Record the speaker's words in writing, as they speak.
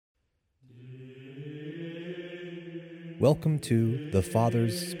Welcome to The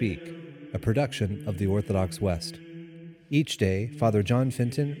Fathers Speak, a production of the Orthodox West. Each day, Father John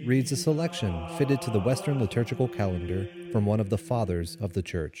Fenton reads a selection fitted to the Western liturgical calendar from one of the Fathers of the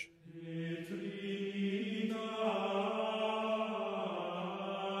Church.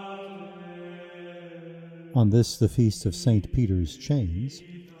 On this, the feast of St. Peter's Chains,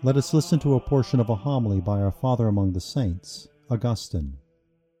 let us listen to a portion of a homily by our Father among the Saints, Augustine.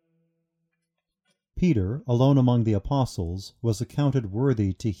 Peter, alone among the apostles, was accounted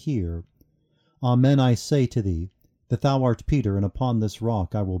worthy to hear, Amen, I say to thee, that thou art Peter, and upon this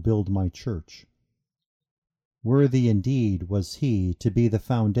rock I will build my church. Worthy indeed was he to be the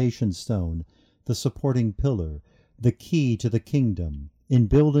foundation stone, the supporting pillar, the key to the kingdom, in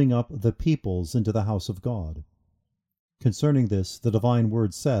building up the peoples into the house of God. Concerning this, the divine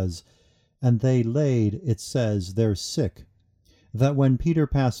word says, And they laid, it says, their sick, that when Peter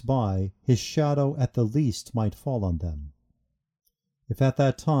passed by, his shadow at the least might fall on them. If at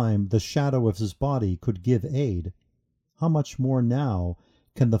that time the shadow of his body could give aid, how much more now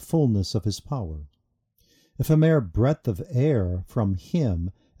can the fullness of his power? If a mere breath of air from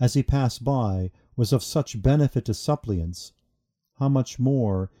him as he passed by was of such benefit to suppliants, how much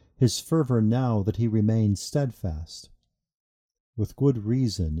more his fervor now that he remains steadfast? With good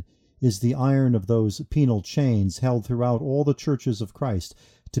reason is the iron of those penal chains held throughout all the churches of Christ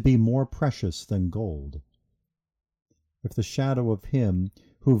to be more precious than gold. If the shadow of him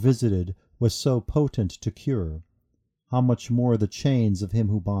who visited was so potent to cure, how much more the chains of him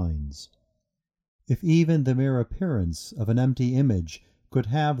who binds? If even the mere appearance of an empty image could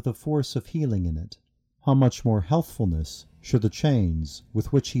have the force of healing in it, how much more healthfulness should the chains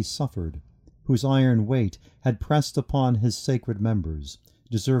with which he suffered, whose iron weight had pressed upon his sacred members,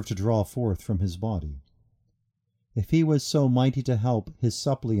 deserve to draw forth from his body? If he was so mighty to help his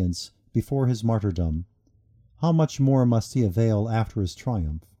suppliants before his martyrdom, how much more must he avail after his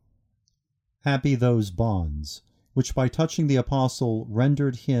triumph? Happy those bonds, which by touching the apostle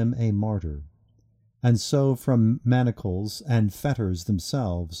rendered him a martyr, and so from manacles and fetters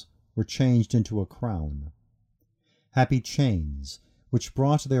themselves were changed into a crown. Happy chains, which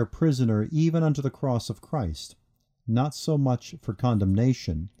brought their prisoner even unto the cross of Christ, not so much for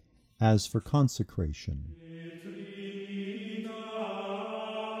condemnation as for consecration.